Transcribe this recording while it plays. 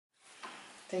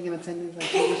Taking attendance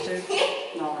like Gilbert should.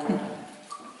 No, I don't.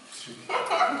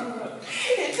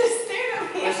 It just stared at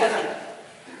me.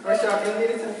 Where's your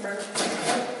opportunity first?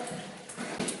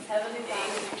 Heavenly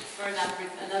Father, for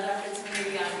another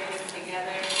opportunity on getting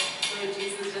together, Lord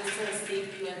Jesus, just to seek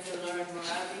you and to learn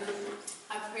more of you.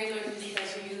 I pray, Lord Jesus,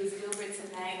 that you use Gilbert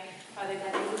tonight, Father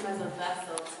God, use him as a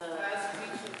vessel to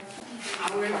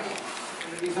I'm going to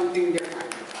do something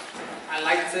different. I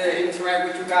like to interact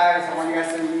with you guys. I want you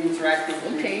guys to be interactive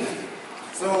with me. Okay.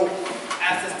 So,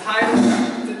 as the title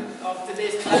of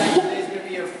today's class, today is going to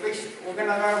be we're going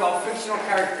to learn about fictional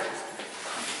characters.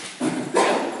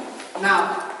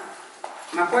 Now,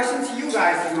 my question to you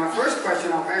guys is my first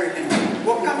question of everything.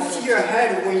 What comes to your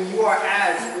head when you are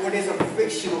asked what is a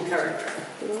fictional character?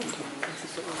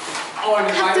 Oh, and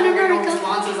if I don't get no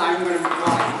responses, I'm going to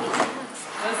reply.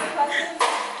 What's the question?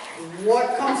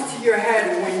 What comes to your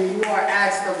head when you are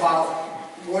asked about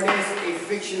what is a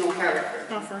fictional character?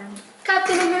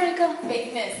 Captain America.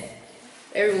 Fakeness.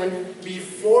 Everyone.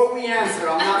 Before we answer,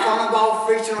 I'm not talking about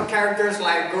fictional characters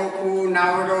like Goku,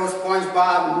 Naruto,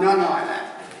 SpongeBob, none of that.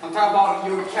 I'm talking about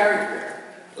your character.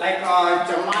 Like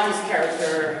Jamani's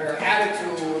character, her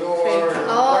attitude, or whatever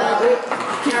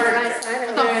character.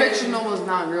 I thought fictional was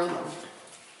not real though.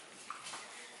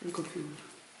 I'm confused.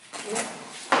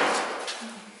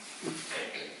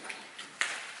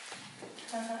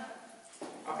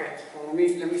 Okay, well, let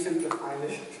me simplify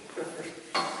this.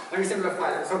 Let me simplify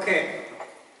this. Okay.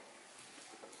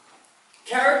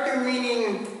 Character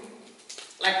meaning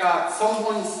like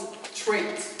someone's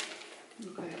trait.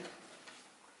 Okay.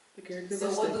 The So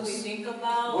characteristics. what do we think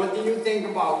about? What do you think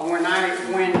about what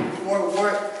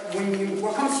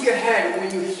comes to your head when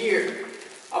you hear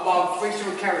about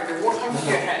fictional character? What comes to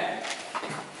your head?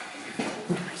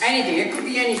 Anything. It could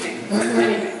be anything.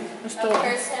 Anything. A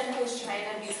person who's trying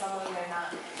to be someone they're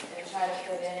not. They try to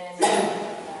fit in.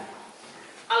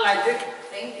 I liked it.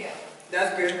 Thank you.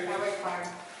 That's good. I work hard.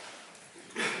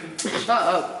 Shut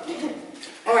up.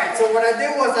 Alright, so what I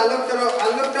did was I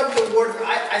looked up the word,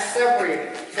 I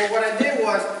separated. So what I did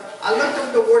was I looked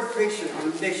up the word fiction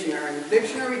on the dictionary. The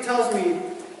dictionary tells me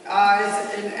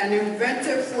it's an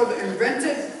invented for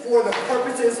the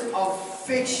purposes of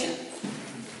fiction.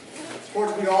 Of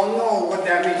course, we all know what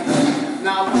that means.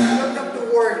 Now, I looked up the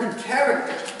word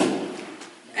character,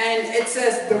 and it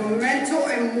says the mental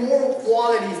and moral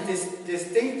qualities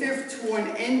distinctive to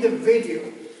an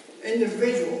individual.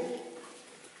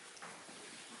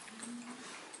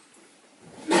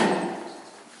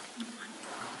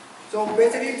 So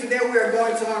basically, today we are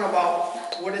going to learn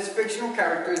about what is fictional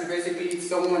characters. Basically,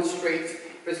 someone's traits.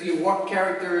 Basically, what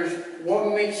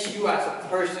makes you as a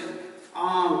person.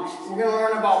 We're going to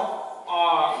learn about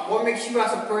what makes you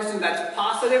as a person that's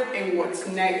positive and what's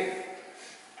negative.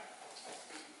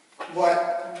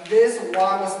 But while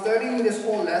I was studying this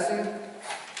whole lesson,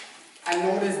 I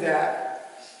noticed that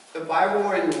the Bible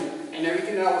and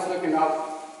everything that I was looking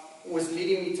up was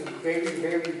leading me to very,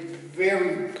 very,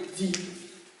 very deep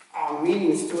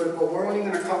meanings to it. But we're only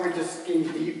going to cover just skin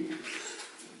deep,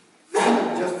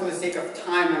 just for the sake of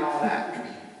time and all that.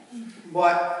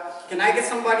 But can I get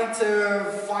somebody to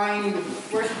find 1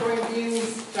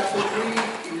 Corinthians chapter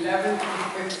 3, 11 to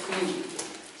 15?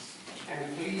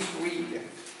 And please read.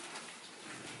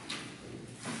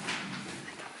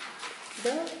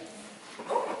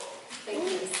 Thank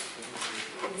you.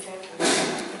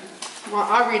 Well,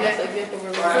 I'll read it.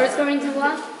 First Corinthians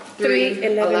what? 3,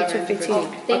 11 to 15.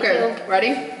 Thank Okay, you.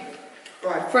 ready?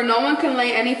 Right. For no one can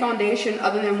lay any foundation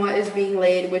other than what is being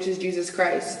laid, which is Jesus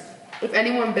Christ. If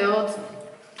anyone builds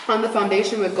on the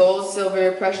foundation with gold,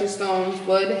 silver, precious stones,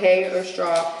 wood, hay, or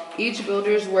straw, each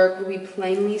builder's work will be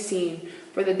plainly seen,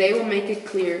 for the day will make it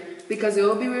clear, because it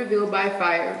will be revealed by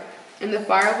fire, and the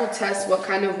fire will test what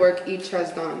kind of work each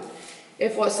has done.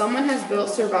 If what someone has built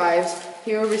survives,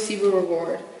 he will receive a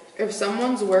reward. If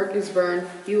someone's work is burned,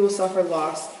 he will suffer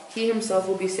loss. He himself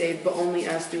will be saved, but only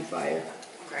as through fire.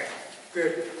 Okay,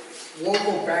 good. We'll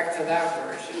go back to that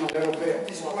verse in a little bit.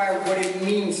 Describe what it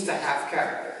means to have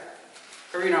character.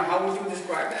 Karina, how would you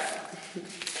describe that?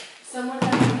 Someone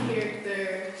having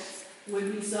character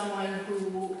would be someone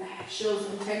who shows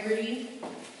integrity,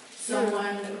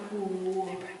 someone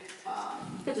who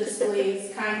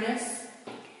displays kindness,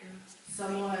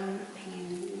 someone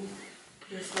who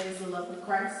displays the love of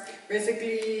Christ.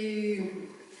 Basically,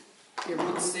 you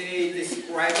would say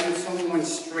describing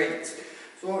someone's traits.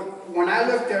 So when I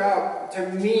looked it up, to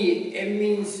me it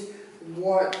means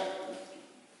what?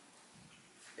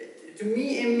 To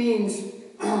me it means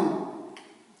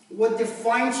what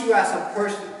defines you as a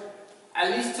person, at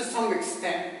least to some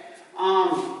extent.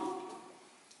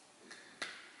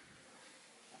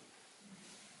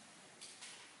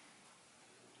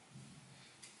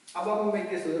 How about we make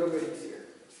this a little bit easier?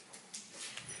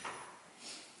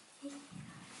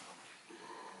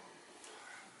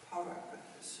 How do I put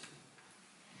this?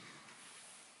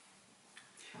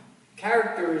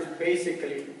 Character is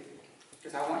basically,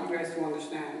 because I want you guys to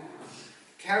understand,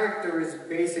 character is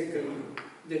basically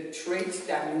the traits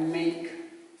that make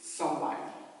somebody.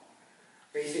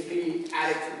 Basically,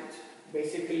 attitudes.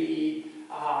 Basically,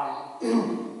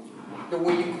 the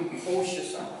way you compose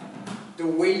yourself. The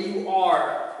way you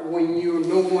are when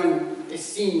no one is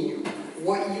seeing you.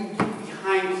 What you do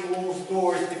behind closed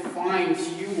doors defines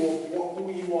you of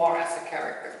who you are as a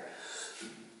character.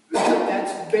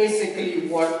 That's basically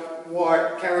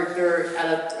what character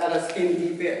at a skin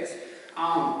deep is.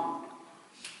 Now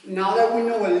that we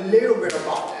know a little bit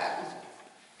about that,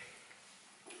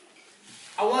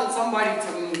 I want somebody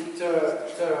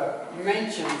to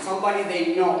mention, somebody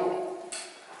they know,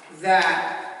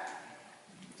 that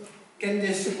can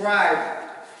describe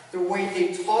the way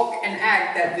they talk and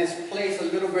act that displays a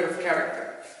little bit of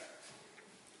character.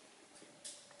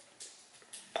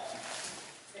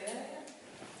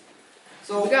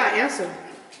 So We got an answer.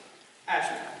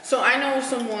 Ashley. So I know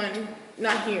someone,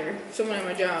 not here, someone at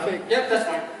my job, Yep, that's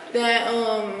fine. that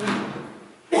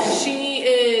she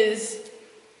is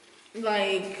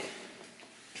like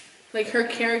her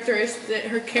character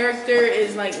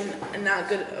is like not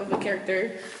good of a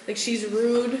character. Like she's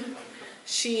rude.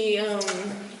 She's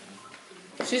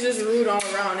just rude all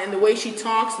around, and the way she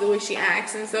talks, the way she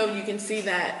acts and stuff, you can see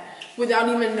that without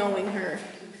even knowing her.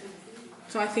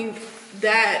 So I think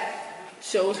that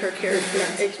shows her character.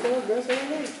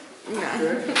 Nah.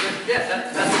 Yeah,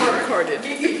 that's Recorded.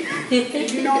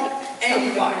 If you know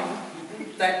anybody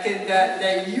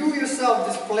that you yourself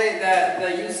display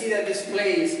that you see that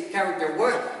displays character,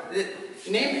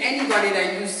 name anybody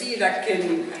that you see that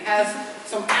has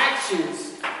some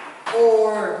actions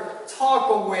or talk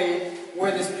away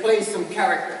where displays some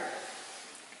character.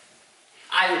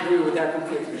 I agree with that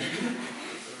completely.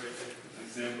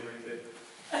 Example right there.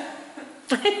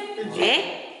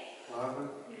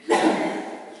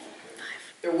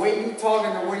 The way you talk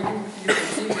and the way you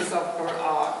perceive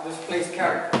yourself displays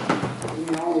character in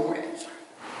your own way.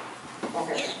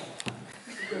 Okay.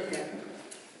 Good.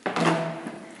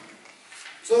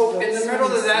 So in the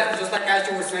middle of that, just like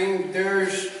Ashley was saying,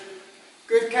 there's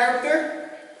good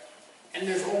character and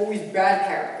there's always bad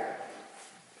character.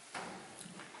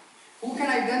 Who can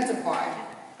identify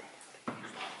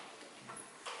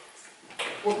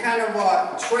what kind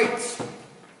of traits?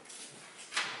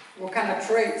 What kind of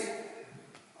traits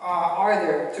are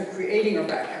there to creating a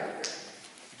bad character?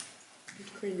 To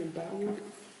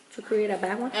create a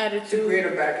bad one? To Attitude. create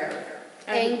a bad character.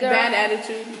 Anger. Bad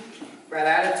attitude. Bad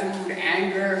attitude,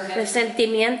 anger.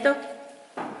 Resentimiento.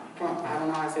 Well, I don't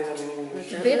know how to say that in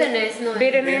English. Bitterness, no.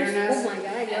 Bitterness. Oh my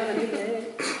God, ya ahora mismo.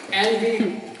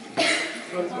 Envy.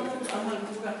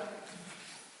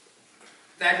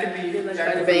 That could be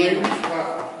Vain. as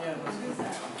well.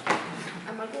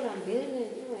 Amargura, bitterness.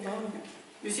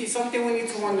 You see, something we need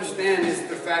to understand is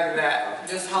the fact that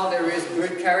just how there is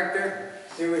good character,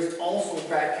 there is also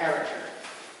bad character.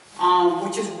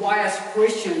 Which is why as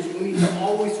Christians, we need to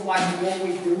always watch what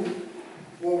we do,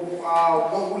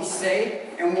 what we say,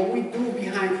 and what we do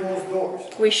behind closed doors.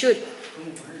 We should.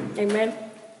 Amen.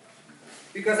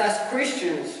 Because as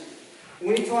Christians, we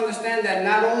need to understand that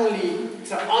not only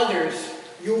to others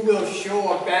you will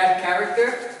show a bad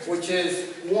character, which is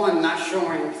one, not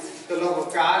showing the love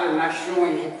of God and not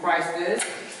showing who Christ is,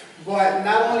 but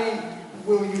not only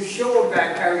will you show a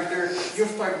bad character, you'll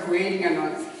start creating an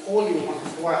unholy one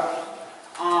as well.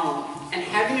 And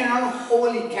having an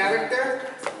unholy character,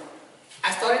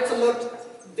 I started to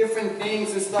look different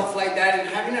things and stuff like that, and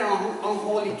having an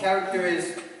unholy character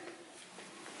is,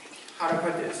 how to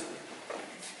put this,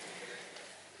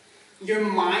 your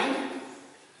mind,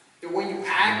 the way you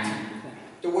act,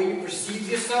 the way you perceive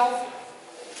yourself,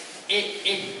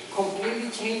 it completely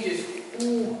changes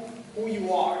who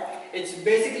you are. It's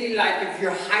basically like if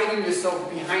you're hiding yourself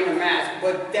behind a mask,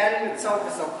 but that in itself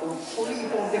is a completely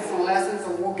whole different lesson,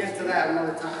 so we'll get to that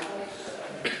another time.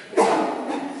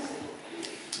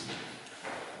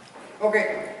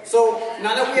 Okay, so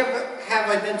now that we have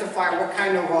identified what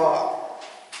kind of,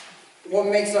 what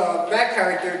makes a bad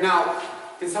character, now,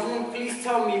 can someone please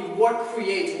tell me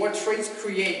what traits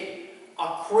create a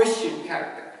Christian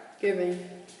character? Giving.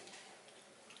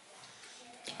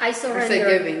 I I surrender. say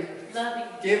giving. Loving.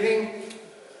 Giving,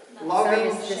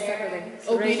 loving,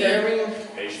 Obedient.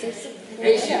 patience.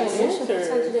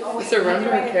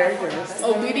 Surrendering characters.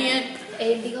 Obedient.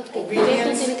 Él dijo que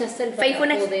Obedience. esto tiene que ser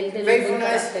Faithfulness.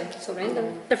 Faithfulness. surrender.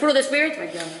 The fruit of the Spirit.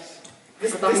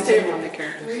 This thought he said table. on the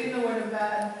characters. Reading the word of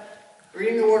God.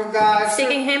 Reading the Word of God.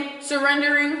 Seeking Him.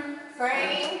 Surrendering.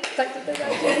 Praying.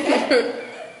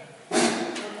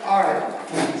 Alright.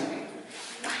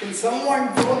 Can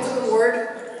someone go to the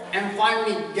Word and find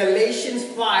me Galatians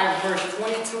 5, verse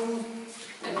 22,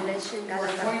 verse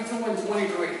 22 and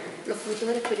 23? Los frutos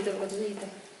del Espíritu, lo que tú dijiste.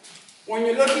 When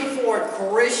you're looking for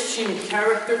Christian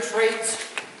character traits,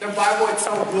 the Bible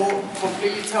itself will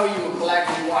completely tell you in black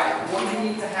and white what you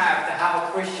need to have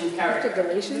a Christian character.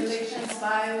 Galatians? Galatians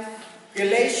 5.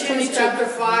 Galatians chapter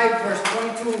 5, verse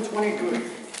 22 and 23. You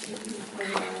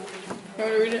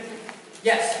want to read it?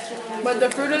 Yes. But the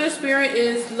fruit of the Spirit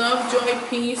is love, joy,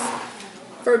 peace,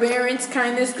 forbearance,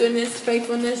 kindness, goodness,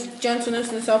 faithfulness,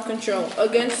 gentleness, and self-control.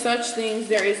 Against such things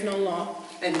there is no law.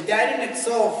 And that in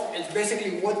itself is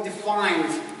basically what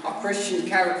defines a Christian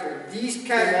character. These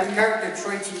character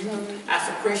traits you as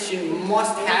a Christian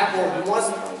must have or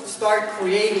must start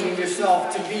creating in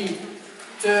yourself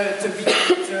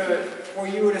for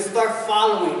you to start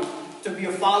following, to be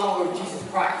a follower of Jesus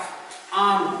Christ.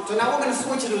 So now we're going to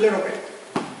switch it a little bit.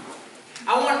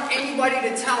 I want anybody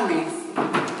to tell me,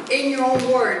 in your own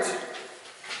words,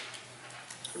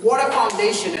 what a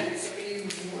foundation is.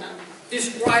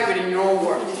 Describe it in your own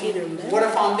words. What a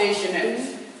foundation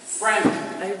is. Friend.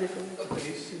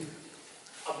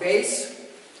 A base.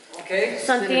 Okay.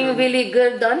 Something really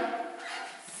good done.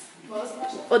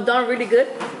 Or done really good.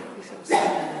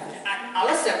 I'll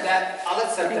accept that.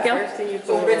 Thank you.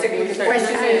 So basically the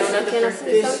question is,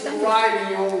 describe in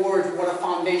your own words what a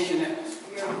foundation is.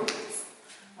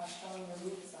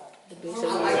 I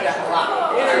like that a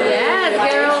lot. Yes,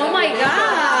 girl. Oh my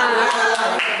God.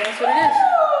 That's what it is.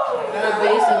 The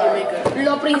base in Jamaica.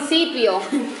 Lo principio.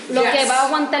 Lo que va a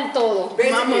aguantar todo. Mama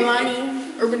Basically, Lani,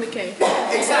 Urban Decay.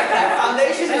 exactly. A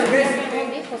foundation is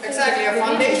basically, exactly. A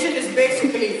foundation is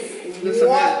basically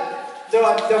what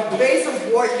the base of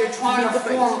what you're trying to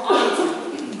form onto.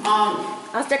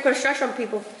 Ask the construction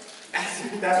people.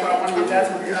 That's what I want to. That's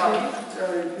what you're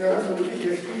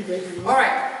all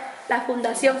right. La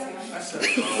fundación.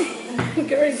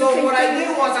 So what I did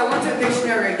was I went to the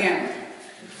dictionary again,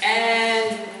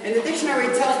 and in the dictionary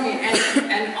it tells me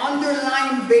an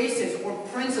underlying basis or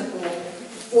principle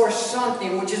for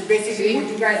something, which is basically what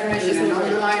you guys mentioned, an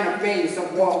underlying or base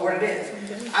of what it is.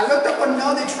 I looked up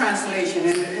another translation,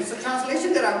 and it's a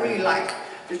translation that I really like.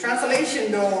 The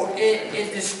translation, though,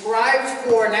 it describes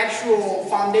for an actual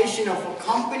foundation of a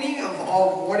company, of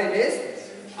what it is.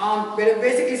 But it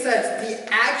basically says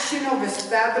the action of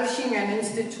establishing an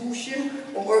institution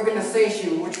or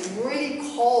organization, which really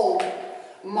called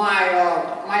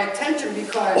my attention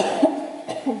because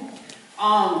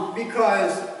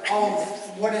of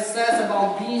what it says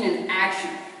about being in action.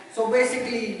 So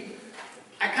basically,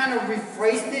 I kind of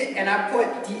rephrased it and I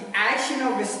put the action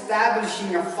of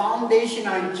establishing a foundation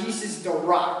on Jesus the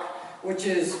Rock, which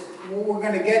is what we're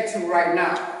going to get to right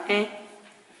now.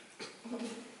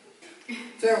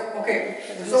 So, okay,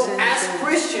 so as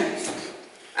Christians,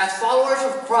 as followers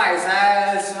of Christ,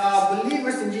 as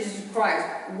believers in Jesus Christ,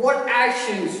 what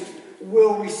actions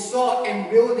will result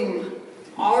in building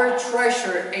our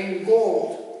treasure in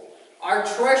gold, our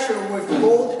treasure with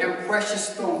gold and precious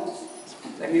stones?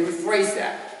 Let me rephrase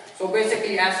that. So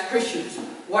basically, as Christians,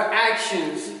 what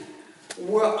actions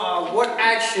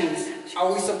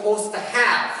are we supposed to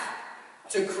have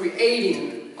to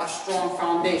creating a strong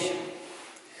foundation?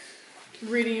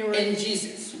 Reading your word. In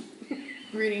Jesus.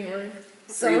 Reading your word.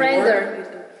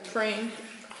 Surrender. Praying.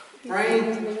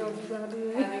 Praying.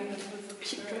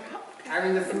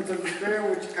 Having the fruits of the Spirit,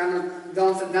 which kind of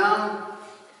dumps it down.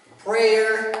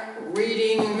 Prayer,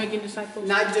 reading, Making disciples.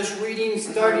 not just reading,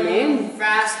 studying,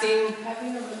 fasting,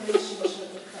 Having a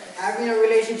relationship with Christ. having a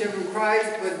relationship with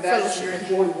Christ, but that's you're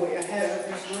going way ahead of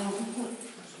this room.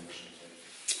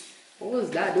 What was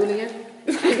that? Do it again?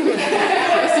 This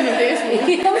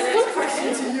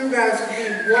question to you guys would be,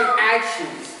 what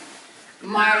actions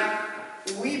might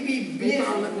we be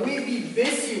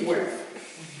busy with,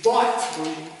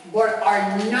 but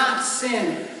are not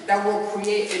sin that will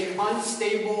create an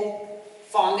unstable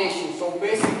foundation? So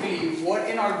basically, what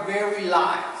in our very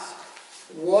lives,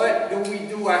 what do we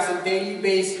do as a daily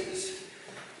basis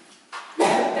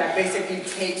that basically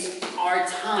takes our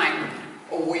time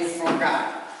away from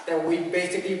God, that we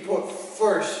basically put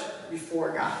first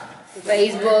before God?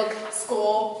 Facebook.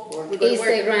 School.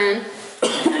 Instagram.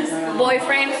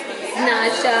 Boyfriend.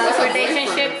 Snapchat.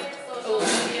 Relationship.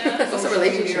 What's a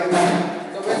relationship?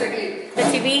 So basically, The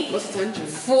TV. What's attention?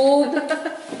 Food.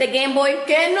 The Game Boy.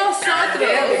 Que nosotros.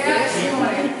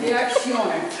 ¿qué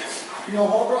acciones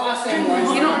nosotros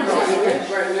hacemos en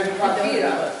nuestra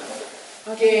vida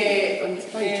que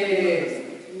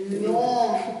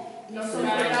no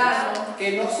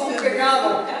son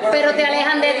pecados, Pero te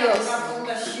alejan de Dios. Una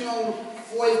fundación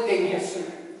fuerte en Jesús.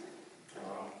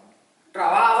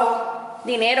 Trabajo,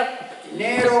 Dinero,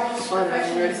 dinero,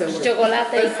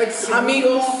 chocolate, perfección,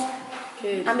 Amigos.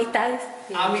 amistades.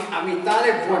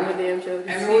 amistades buenas.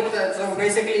 And with that, so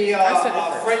basically,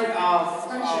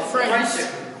 friendship.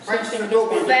 Friendship is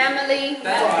good. Family.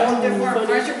 That's a whole different,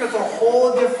 friendship is a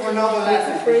whole different other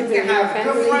lesson. You can have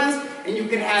good friends and you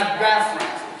can have bad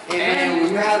friends. And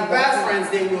when you have bad friends,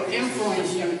 they will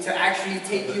influence you to actually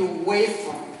take you away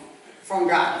from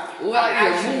God.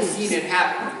 I've actually seen it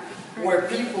happen, where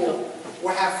people will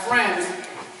have friends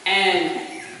and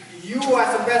you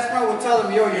as a best friend will tell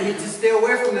them, yo, you need to stay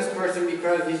away from this person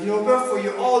because he's no good for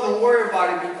you. Oh, don't worry about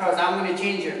it because I'm going to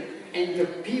change him. And the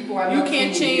people are You not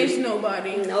can't changing change you.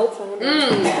 nobody. Nope.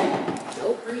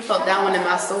 Felt that one in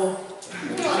my soul.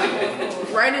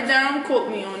 Write it down, quote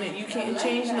me on it. You can't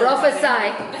change nobody.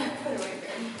 Prophesy.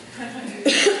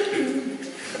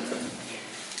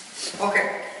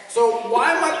 Okay, so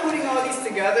why am I putting all these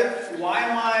together? Why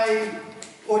am I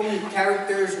putting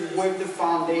characters with the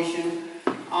foundation?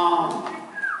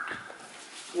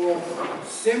 Well,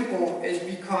 simple is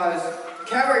because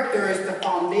character is the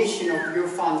foundation of your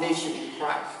foundation in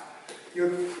Christ.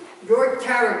 Your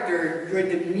character, your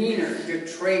demeanor, your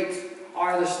traits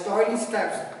are the starting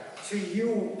steps to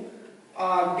you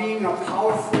being a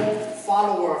powerful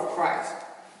follower of Christ.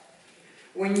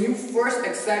 When you first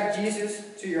accept Jesus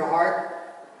to your heart,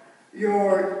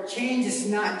 your change is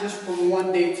not just from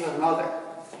one day to another.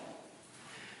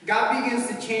 God begins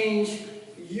to change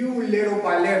you little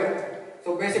by little.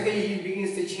 So basically, He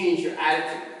begins to change your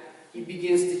attitude. He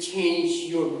begins to change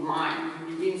your mind.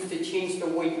 He begins to change the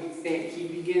way you think. He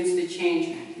begins to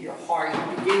change your heart.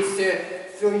 He begins to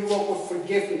fill you up with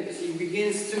forgiveness. He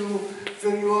begins to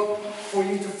fill you up for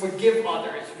you to forgive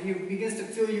others. He begins to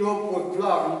fill you up with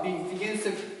love. He begins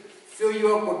to fill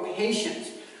you up with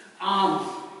patience.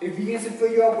 He begins to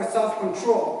fill you up with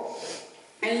self-control.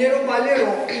 And little by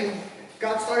little,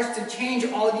 God starts to change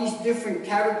all these different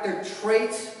character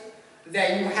traits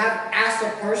that you have as a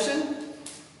person.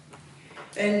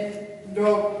 And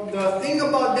the thing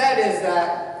about that is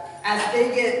that as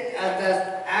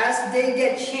they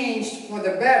get changed for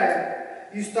the better,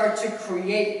 you start to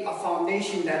create a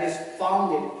foundation that is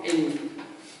founded in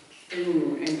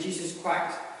Jesus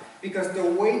Christ. Because the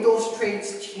way those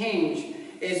traits change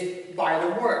is by the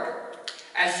Word.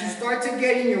 As you start to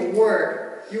get in your Word,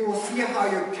 you will see how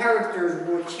your characters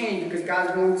will change because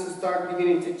God's going to start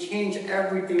beginning to change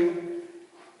everything.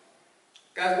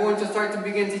 God's going to start to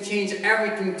begin to change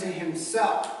everything to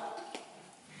Himself.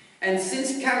 And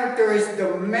since character is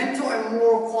the mental and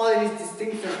moral qualities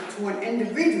distinctive to an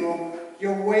individual,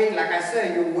 your way, like I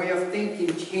said, your way of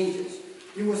thinking changes.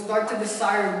 You will start to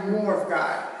desire more of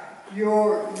God.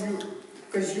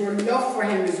 Because your love for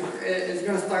Him is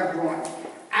going to start growing.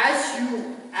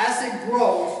 As it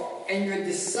grows and your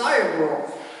desire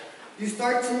grows, you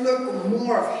start to look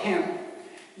more of Him.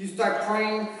 You start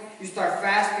praying, you start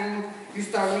fasting, you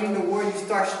start reading the Word, you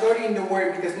start studying the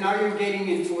Word because now you're getting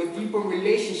into a deeper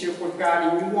relationship with God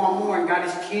and you want more and God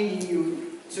is changing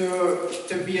you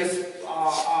to be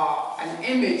an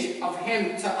image of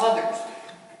Him to others.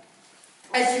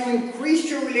 As you increase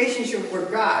your relationship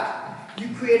with God, you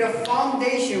create a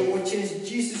foundation which is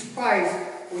Jesus Christ,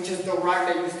 which is the rock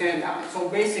that you stand on. So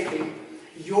basically,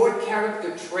 your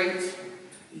character traits,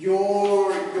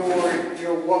 your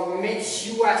what makes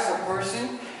you as a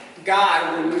person,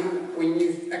 God, when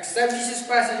you accept Jesus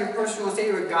Christ as your personal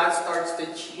Savior, God starts to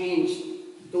change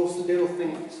those little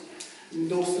things. And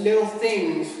those little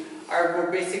things are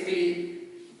what basically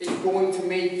is going to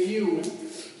make you,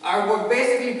 are what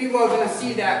basically people are going to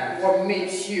see that what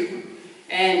makes you.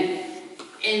 And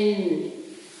in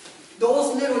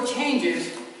those little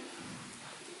changes,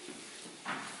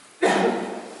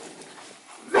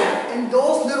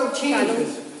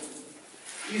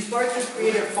 you start to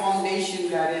create a foundation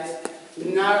that it's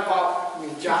not about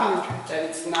your job, that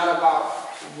it's not about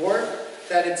work,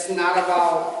 that it's not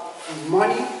about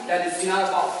money, that it's not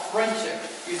about friendship.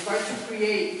 You start to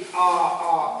create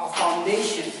a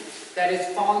foundation that is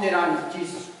founded on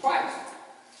Jesus Christ.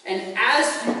 And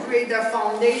as you create that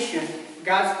foundation,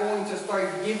 God's going to start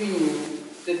giving you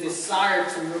the desire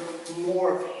to look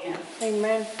more of Him.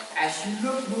 Amen. As you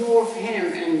look more of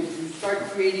Him and you start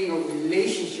creating a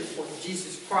relationship with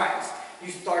Jesus Christ,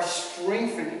 you start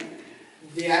strengthening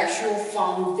the actual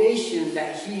foundation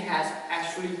that He has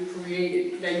actually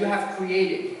created, that you have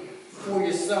created for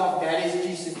yourself, that is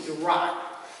Jesus the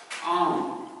rock.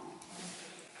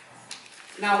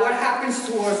 Now, what happens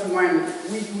to us when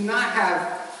we do not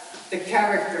have the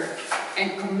character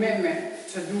and commitment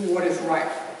to do what is right?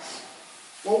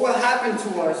 What will happen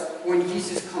to us when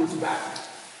Jesus comes back?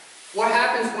 What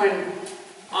happens when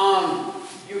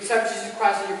you accept Jesus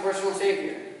Christ as your personal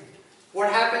Savior?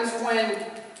 What happens when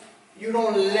you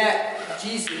don't let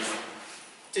Jesus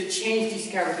to change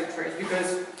these character traits?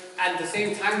 Because at the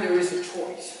same time, there is a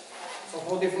choice. It's a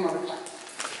whole different other time.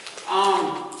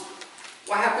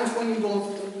 What happens when you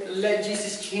don't let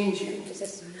Jesus change you?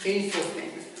 Change those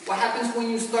things. What happens when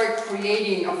you start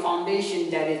creating a foundation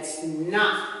that it's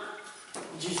not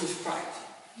Jesus Christ?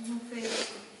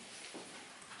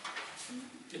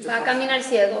 Va a caminar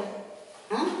ciego.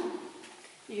 Huh?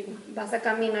 Vas a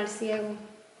caminar ciego.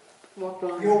 Walk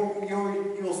blind.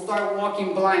 You'll start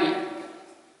walking blind.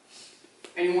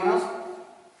 Anyone else?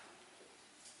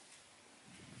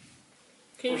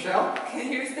 Rochelle?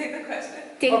 Can you restate the question?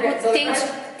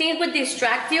 Things would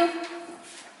distract you.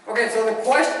 Okay, so the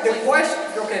question,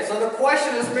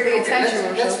 let's make it, okay,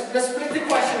 attention, let's split the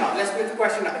question up.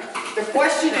 The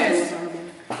question is,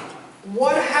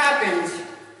 what happens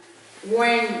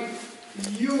when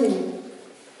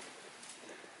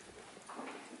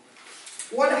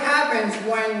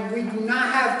we do not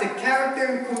have the character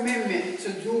and commitment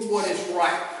to do what is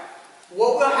right?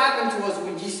 What will happen to us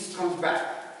when Jesus comes back?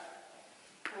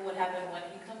 What would happen when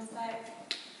he comes back?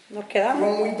 Nos quedamos.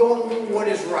 When we don't do what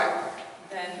is right?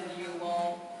 Then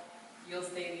you'll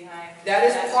stay behind. That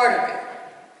is part of it.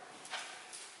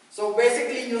 So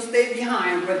basically you'll stay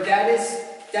behind, but that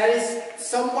is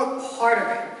somewhat part of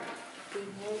it.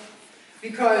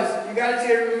 Because you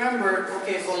gotta remember,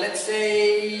 okay, so let's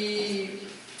say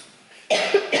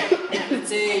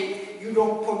you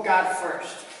don't put God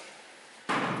first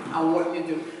on what you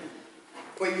do,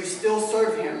 but you still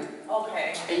serve Him,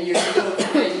 Okay. and you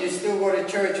still go to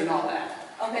church and all that.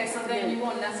 Okay, so then you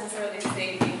won't necessarily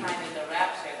stay behind in the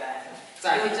rapture then.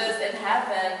 Exactly. You just, in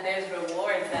heaven, there's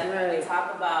rewards that we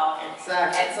talk about.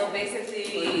 Exactly. And so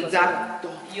basically,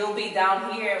 Exactly. you'll be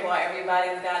down here while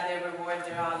everybody's got their rewards,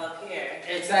 they're all up here.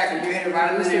 Exactly. You hit it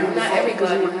right on the nail. Not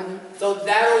everybody. So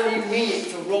that'll lead me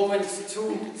to Romans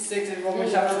 2:6 and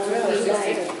Romans chapter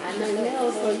 2:16.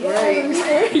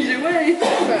 Right. Your way.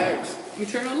 Facts.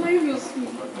 Eternal life is.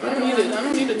 I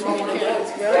don't need a 20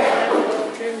 cats, bro.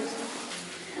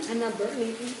 I'm not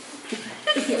burning.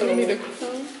 I don't need a.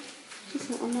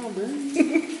 I'm not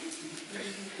burning.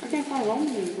 I can't find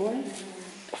Romans, boy.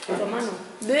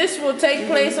 This will take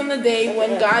place on the day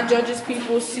when God judges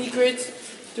people's secrets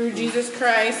through Jesus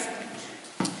Christ,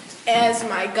 as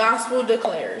my gospel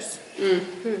declares.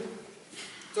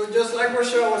 So just like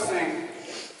Rochelle was saying,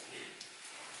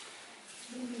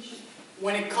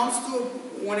 when it comes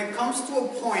to a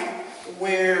point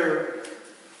where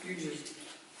you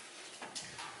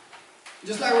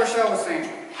just like Rochelle was saying,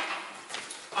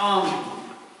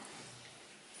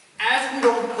 as we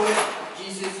don't put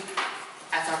Jesus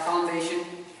as our foundation,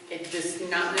 it does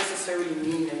not necessarily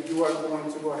mean that you are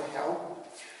going to go to hell.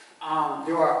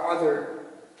 There are other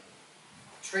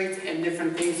traits and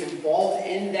different things involved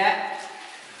in that,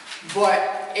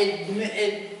 but it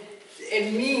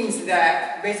means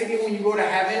that basically when you go to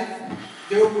heaven,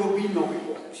 there will be no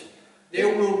rewards.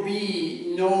 There will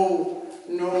be no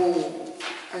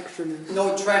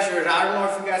treasures. I don't know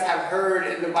if you guys have heard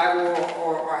in the Bible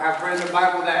or have read in the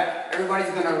Bible that everybody's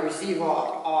going to receive a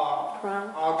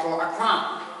crown.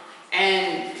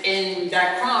 And in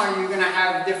that crown, you're going to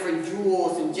have different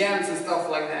jewels and gems and stuff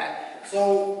like that.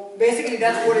 So basically,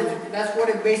 that's what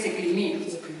it basically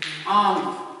means.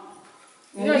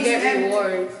 You're gonna get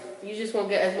rewards. You just won't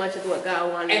get as much as what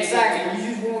God wanted. Exactly.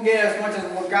 You just won't get as much as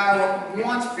what God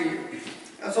wants for you.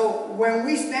 So when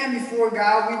we stand before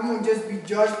God, we won't just be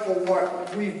judged for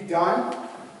what we've done.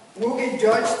 We'll get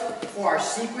judged for our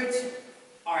secrets,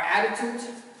 our attitudes,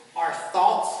 our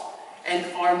thoughts,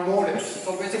 and our motives.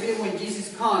 So basically when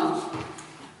Jesus comes,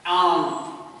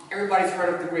 everybody's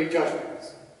heard of the great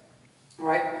judgment.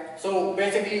 Right? So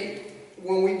basically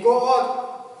when we go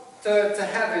up to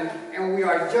heaven and we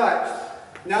are judged,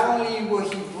 not only will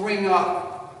He bring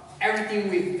up everything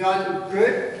we've done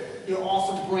good, He'll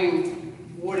also bring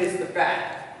what is the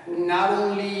bad. Not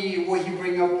only will He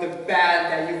bring up the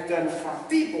bad that you've done in front of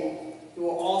people, He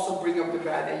will also bring up the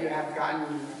bad that you have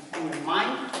gotten in your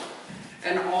mind,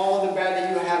 and all the bad that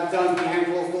you have done behind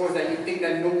closed doors that you think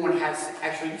that no one has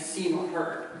actually seen or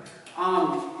heard.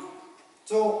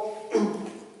 So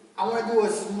I want to do a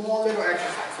small little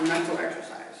exercise, a mental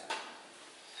exercise.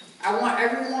 I want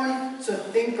everyone to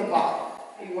think about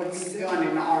what we've done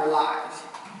in our lives.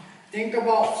 Think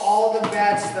about all the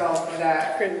bad stuff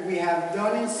that we have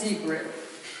done in secret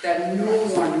that no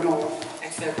one knows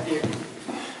except fear.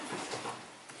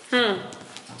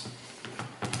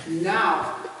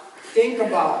 Now, think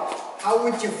about how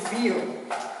would you feel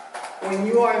when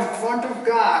you are in front of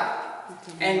God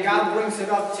and God brings it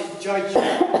up to judge you.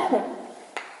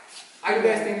 How do you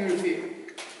guys think you're going to feel?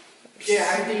 Yeah,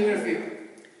 how do you think you're going to feel?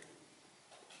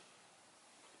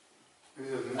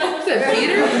 Is that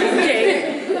Peter?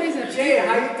 Jay,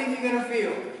 how do you think you're going to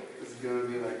feel? It's gonna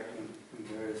be like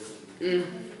embarrassing.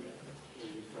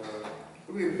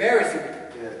 It'll be embarrassing.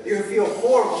 Yeah. You'll feel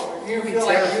horrible. You'll feel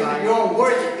like terrifying. you're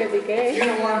unworthy. You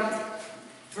don't want.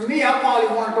 For me, I probably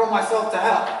want to throw myself to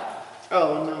hell.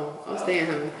 Oh no, I'll stay in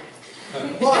heaven.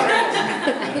 But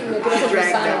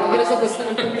Drag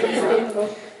down.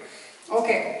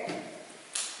 okay.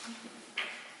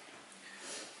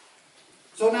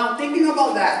 So now thinking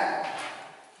about that,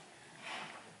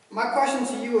 my question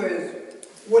to you is,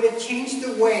 would it change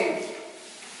the way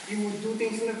you would do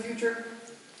things in the future?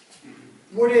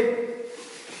 Would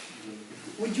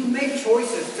you make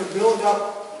choices to build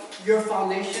up your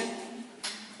foundation?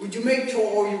 Would you make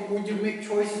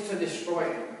choices to destroy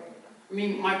it? I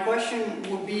mean, my question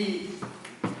would be,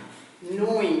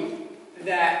 knowing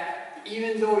that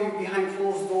even though you're behind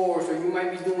closed doors, or you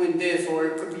might be doing this, or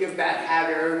it could be a bad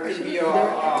habit, or it could be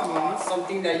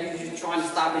something that you're just trying to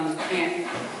stop and you can't,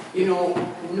 you know,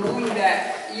 knowing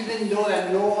that even though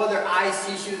that no other eye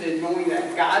sees you, then knowing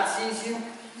that God sees you,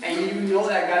 and you know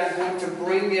that God is going to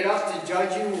bring it up to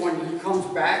judge you when He comes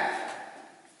back,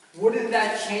 wouldn't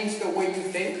that change the way you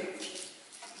think?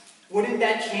 Wouldn't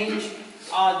that change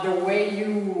the way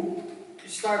you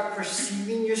start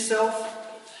perceiving yourself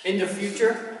in the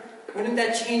future? Wouldn't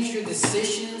that change your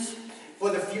decisions for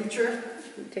the future?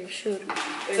 They should.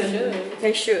 They should.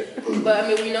 They should. But I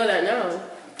mean, we know that now.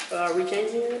 Are we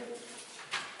changing it?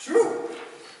 True.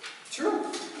 True.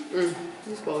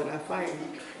 You spoiled that fire.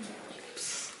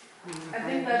 I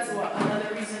think that's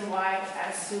another reason why,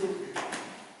 as to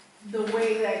the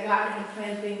way that God can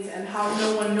plan things and how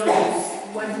no one knows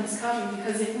when He's coming.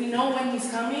 Because if we know when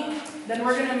He's coming, then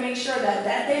we're going to make sure that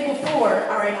that day before,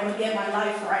 all right, I'm going to get my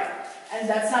life right. And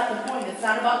that's not the point. It's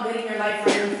not about getting your life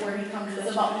right before He comes.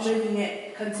 It's about living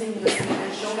it continuously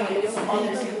and showing it to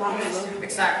others and lives.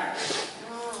 Exactly.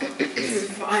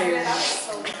 Fire.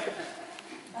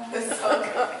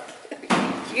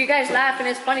 You guys laugh and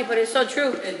it's funny, but it's so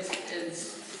true.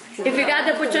 If we got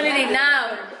the opportunity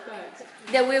now,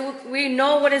 that we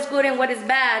know what is good and what is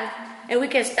bad, and we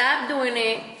can stop doing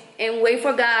it and wait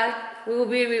for God, we will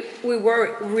be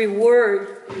reward.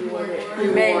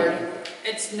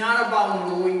 It's not about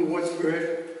knowing what's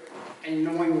good and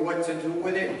knowing what to do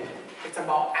with it. It's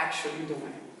about actually doing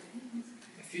it.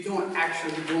 If you don't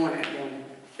actually doing it, then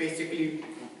basically,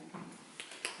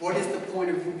 what is the point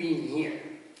of you being here?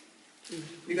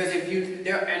 Because if you,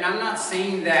 and I'm not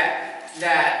saying that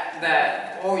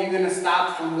oh, you're gonna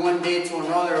stop from one day to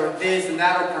another, or this and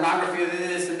that, or pornography, or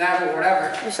this and that, or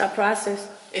whatever. It's a process.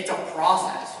 It's a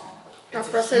process. A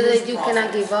process that you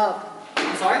cannot give up.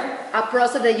 I'm sorry? A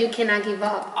process that you cannot give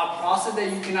up. A process that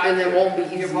you cannot And it won't be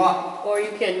give easy. up. Or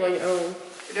you can't do on your own.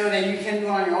 You know, that you can do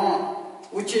on your own.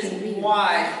 Which is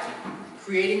why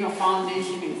creating a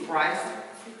foundation in Christ,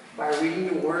 by reading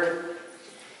the Word,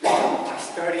 by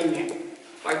studying it,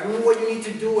 by doing what you need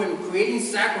to do and creating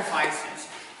sacrifices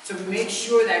to make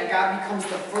sure that God becomes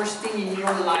the first thing in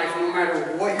your life, no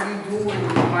matter what you do and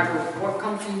no matter what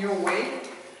comes in your way,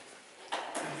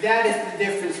 that is the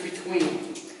difference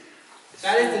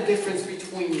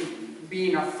between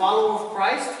being a follower of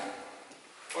Christ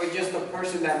or just a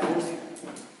person that knows Him.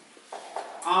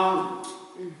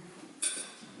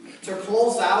 To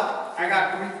close out, I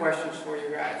got 3 questions for you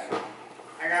guys.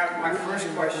 My first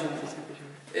question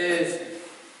is,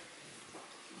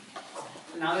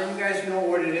 now that you guys know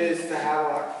what it is to have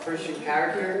a Christian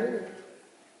character,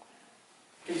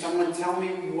 can someone tell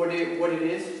me what it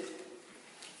is?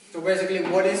 So basically,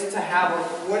 what is it to have a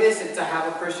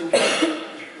Christian character?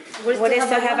 What is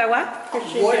to have a what?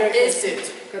 What is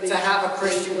it to have a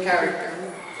Christian character?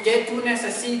 ¿Qué tú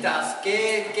necesitas?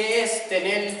 ¿Qué es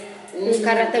tener un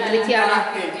carácter cristiano?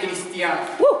 carácter cristiano?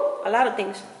 Woo! A lot of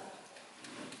things.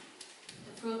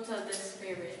 The fruit of the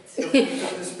Spirit. The fruit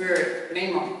of the Spirit.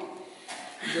 Name them.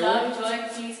 Love, joy,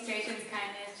 peace, patience,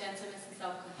 kindness, gentleness, and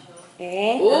self-control.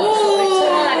 Ooh,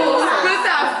 spit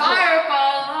that fire,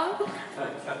 Paul.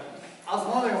 I was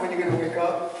wondering when you're going to wake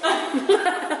up.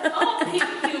 Oh, thank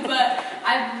you, but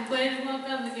when I woke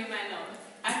up, it's in my nose.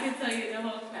 I can tell you the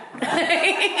whole fact.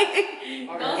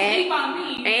 Don't sleep on me.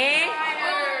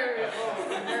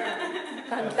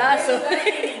 Fantazo.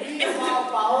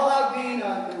 Paola being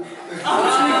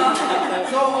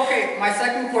So, okay, my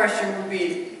second question would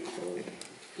be,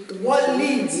 What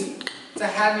leads to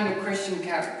having a Christian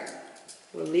character?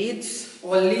 What leads?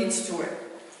 What leads to it?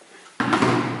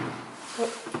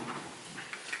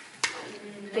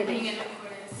 Living in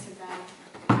accordance to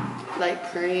God.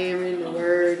 Like praying, reading the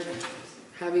word,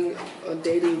 having a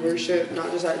daily worship,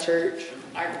 not just at church.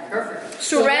 Perfect.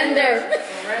 Surrender.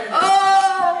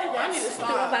 Y'all need to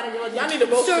stop. Y'all need to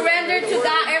both Surrender to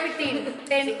God everything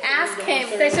and ask Him.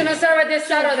 They should not serve this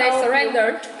Saturday.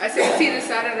 Surrender I say see this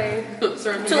Saturday.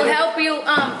 to help you.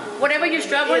 Whatever you're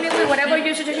struggling with, whatever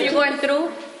your situation you're going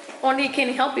through, only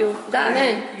can help you. God.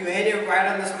 You hit it right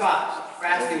on the spot.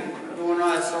 Fasting, doing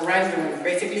surrendering,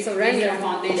 basically creating a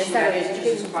foundation that is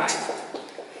Jesus Christ.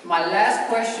 My last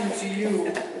question to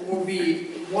you will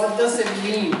be, what does it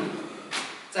mean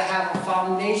to have a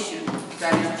foundation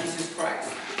that is Jesus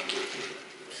Christ?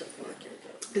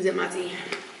 Is it Mati?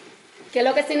 ¿Qué es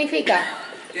lo que significa?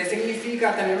 ¿Qué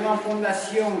significa tener una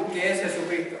fundación que es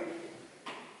Jesucristo?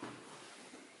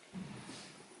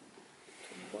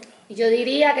 Yo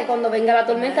diría que cuando venga la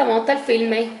tormenta vamos a estar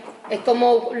firmes. Es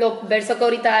como los versos que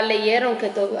ahorita leyeron,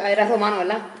 que era romano,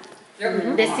 ¿verdad?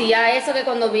 Decía eso, que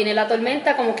cuando viene la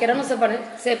tormenta, como quiera no se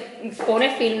pone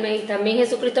firme. Y también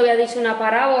Jesucristo había dicho una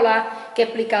parábola que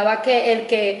explicaba que el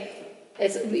que...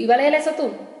 ¿Iba a leer eso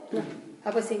tú? No. Ah,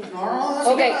 pues sí.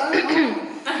 No. Ok.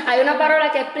 Hay una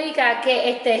parábola que explica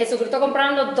que Jesucristo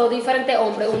comprando dos diferentes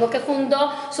hombres. Uno que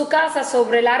fundó su casa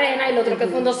sobre la arena y el otro que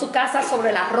fundó su casa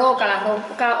sobre la roca. La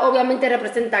roca obviamente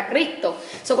representa a Cristo.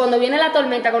 Cuando viene la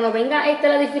tormenta, cuando venga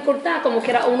la dificultad, como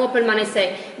quiera uno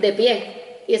permanece de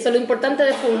pie. Y eso es lo importante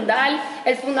de fundar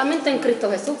el fundamento en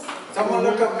Cristo Jesús. Someone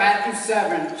look up Matthew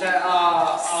 7,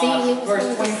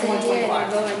 verse 24 and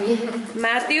 25.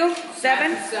 Matthew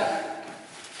 7, Matthew 7.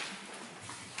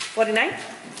 49.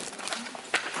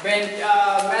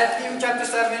 Matthew chapter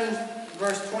 7,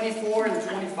 verse 24 and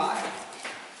 25.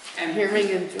 And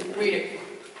Hearing and read it.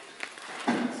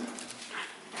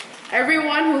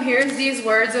 Everyone who hears these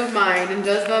words of mine and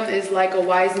does them is like a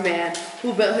wise man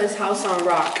who built his house on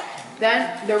rock.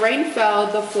 Then the rain fell,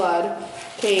 the flood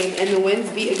came, and the winds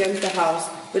beat against the house,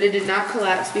 but it did not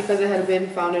collapse because it had been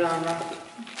founded on rock.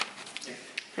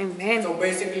 Amen. So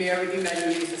basically everything that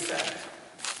you need to say.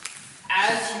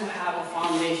 As you have a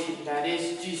foundation that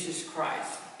is Jesus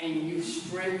Christ, and you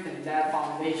strengthen that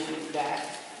foundation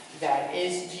that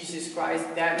is Jesus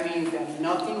Christ, that means that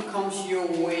nothing comes your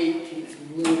way can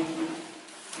move you.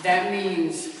 That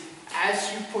means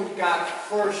as you put God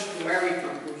first to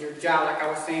everything, with your job, like I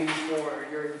was saying before,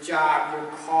 your job,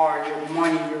 your car, your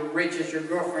money, your riches, your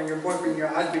girlfriend, your boyfriend, your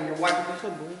husband, your wife,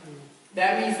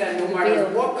 that means that no matter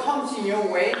what comes in your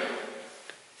way,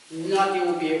 nothing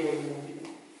will be able to move you.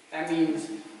 That means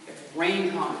if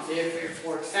rain comes, if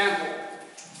for example,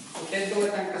 ustedes dos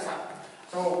están casados.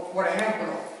 So, por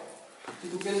ejemplo, si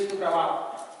tú pierdes tu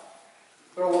trabajo,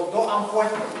 pero los dos han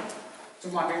puesto su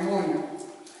matrimonio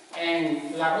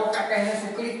en la roca que es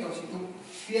Jesucristo, si tú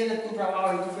pierdes tu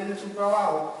trabajo y tú pierdes tu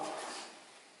trabajo,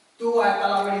 tú vas a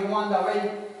estar averiguando a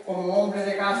ver como hombre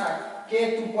de casa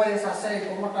qué tú puedes hacer,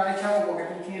 cómo estar echado porque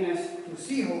tú tienes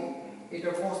tus hijos y tu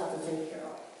esposa te tiene que dar.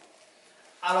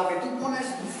 A lo que tú pones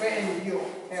tu fe en Dios,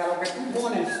 a lo que tú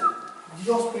pones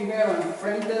Dios primero en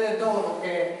frente de todo,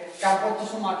 que ha puesto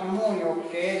su matrimonio,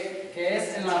 que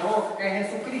es en la roca, que es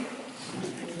Jesucristo,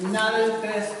 nada de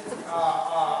ustedes,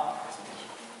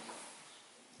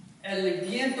 el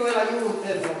viento de la lluvia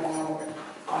ustedes lo van a mover.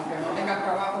 Aunque no tengas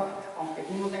trabajo, aunque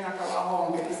tú no tengas trabajo,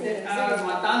 aunque tú estés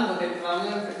matándote,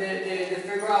 tratando de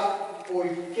figure out por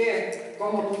qué,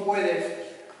 cómo tú puedes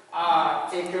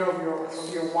take care of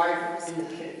your wife and your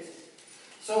kids.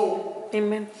 So,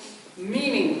 Amen.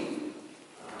 meaning,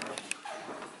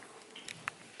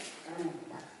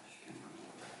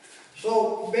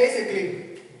 so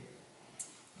basically,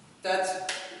 that's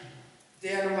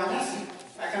the end of my lesson.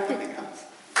 I got nothing else.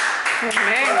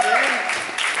 Amen.